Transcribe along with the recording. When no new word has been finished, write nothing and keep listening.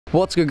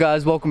What's good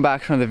guys, welcome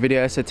back to another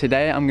video. So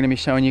today I'm going to be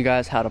showing you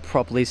guys how to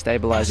properly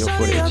stabilize your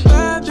footage.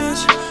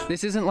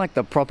 This isn't like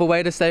the proper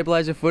way to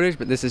stabilize your footage,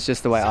 but this is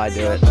just the way I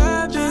do it.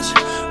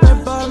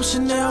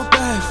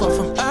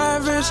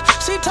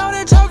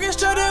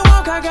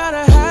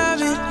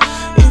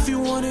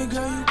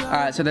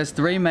 Alright, so there's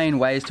three main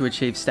ways to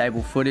achieve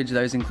stable footage.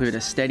 Those include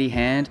a steady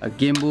hand, a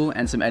gimbal,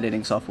 and some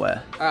editing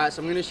software. Alright,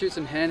 so I'm going to shoot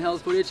some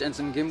handheld footage and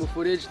some gimbal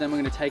footage, then we're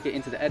going to take it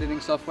into the editing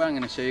software. I'm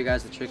going to show you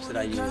guys the tricks that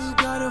I use.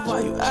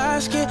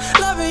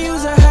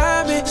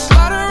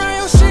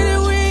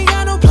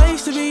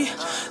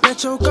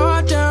 Let your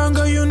guard down,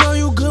 girl, you know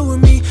you good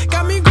with me.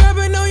 Got me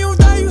grabbing on your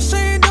thigh, you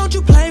saying don't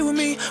you play with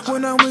me.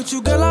 When I'm with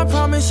you, girl, I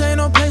promise ain't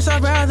no place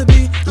I'd rather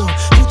be. Look,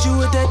 hit you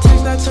with that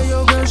text, I tell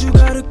your girls you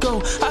gotta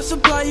go. I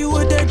supply you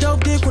with that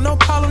dope dick with no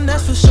problem,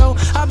 that's for sure.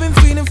 I've been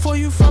feeding for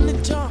you from the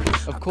jump.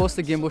 Of course,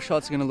 the gimbal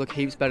shots are gonna look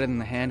heaps better than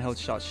the handheld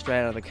shots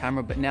straight out of the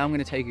camera, but now I'm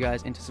gonna take you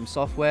guys into some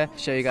software,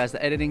 show you guys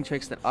the editing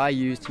tricks that I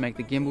use to make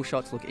the gimbal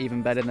shots look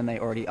even better than they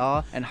already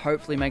are, and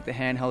hopefully make the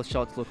handheld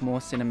shots look more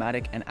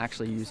cinematic and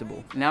actually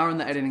usable. Now we're in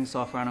the editing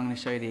software and I'm going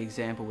to show you the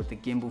example with the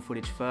gimbal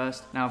footage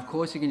first. Now of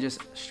course you can just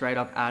straight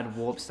up add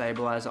warp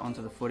stabilizer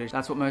onto the footage.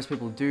 That's what most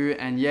people do,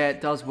 and yeah,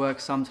 it does work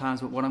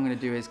sometimes, but what I'm going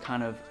to do is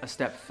kind of a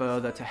step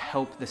further to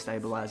help the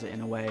stabilizer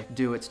in a way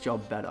do its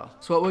job better.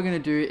 So what we're going to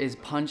do is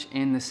punch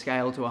in the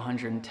scale to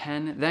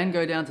 110, then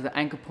go down to the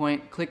anchor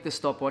point, click the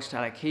stopwatch to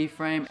add a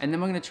keyframe, and then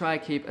we're going to try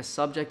to keep a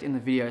subject in the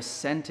video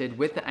centered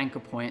with the anchor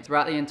point.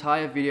 Throughout the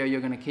entire video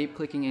you're going to keep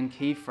clicking in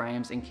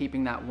keyframes and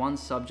keeping that one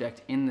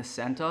subject in the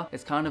center.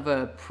 It's kind of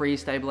a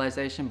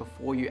pre-stabilization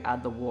before you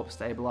add the warp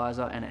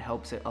stabilizer, and it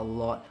helps it a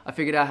lot. I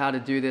figured out how to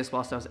do this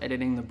whilst I was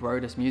editing the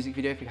Brodus music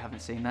video. If you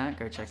haven't seen that,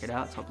 go check it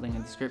out, top link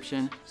in the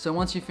description. So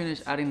once you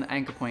finish adding the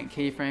anchor point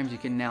keyframes, you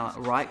can now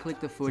right click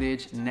the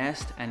footage,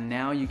 nest, and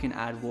now you can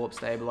add warp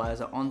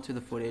stabilizer onto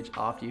the footage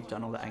after you've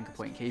done all the anchor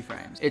point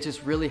keyframes. It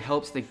just really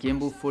helps the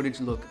gimbal footage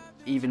look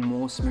even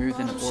more smooth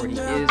than it already is.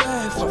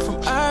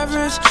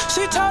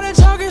 She told it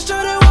talking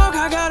straight and walk,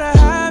 I gotta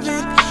have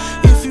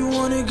it. If you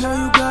want it, girl,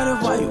 you got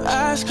it. Why you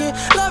asking?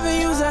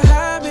 Loving you's a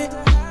habit.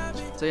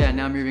 So yeah,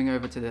 now moving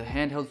over to the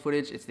handheld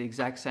footage, it's the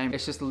exact same.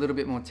 It's just a little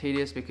bit more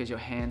tedious because your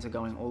hands are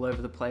going all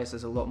over the place.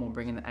 There's a lot more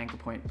bringing the anchor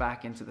point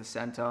back into the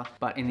center,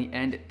 but in the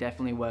end, it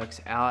definitely works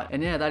out.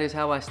 And yeah, that is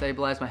how I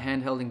stabilize my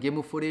handheld and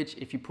gimbal footage.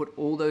 If you put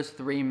all those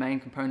three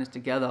main components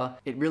together,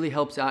 it really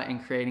helps out in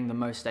creating the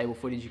most stable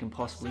footage you can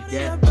possibly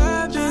get.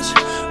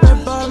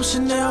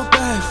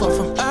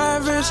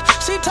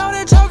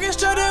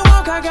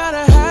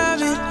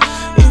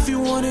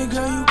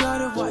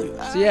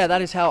 So yeah,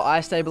 that is how I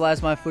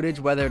stabilize my footage,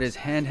 whether it is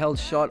handheld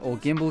shot or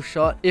gimbal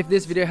shot. If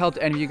this video helped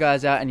any of you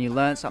guys out and you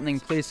learned something,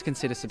 please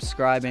consider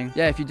subscribing.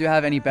 Yeah, if you do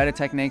have any better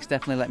techniques,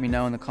 definitely let me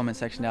know in the comment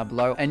section down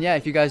below. And yeah,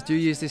 if you guys do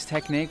use this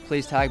technique,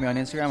 please tag me on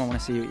Instagram. I want to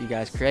see what you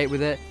guys create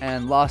with it.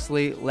 And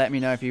lastly, let me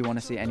know if you want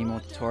to see any more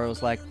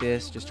tutorials like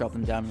this. Just drop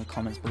them down in the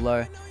comments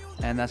below.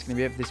 And that's going to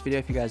be it for this video.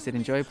 If you guys did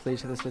enjoy, please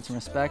show this with some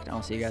respect.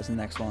 I'll see you guys in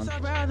the next one.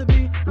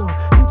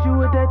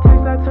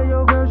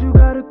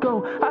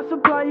 I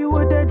supply you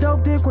with that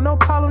dope dick with no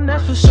problem,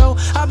 that's for sure.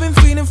 I've been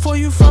feeding for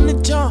you from the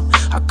jump.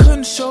 I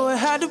couldn't show it,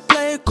 had to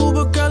play it cool,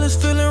 but girl, it's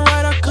feeling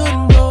right, I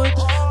couldn't blow it.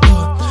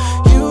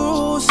 Look,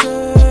 you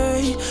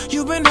say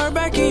you've been hurt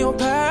back in your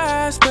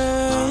past,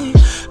 babe.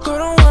 Girl,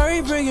 don't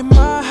worry, bring it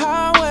my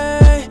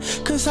highway,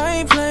 cause I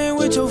ain't playing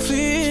with your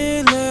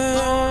feelings.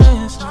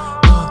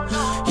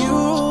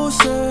 You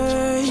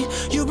say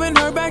you've been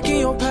hurt back in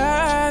your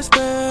past,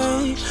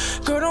 babe.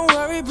 Girl, don't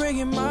worry, bring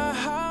it my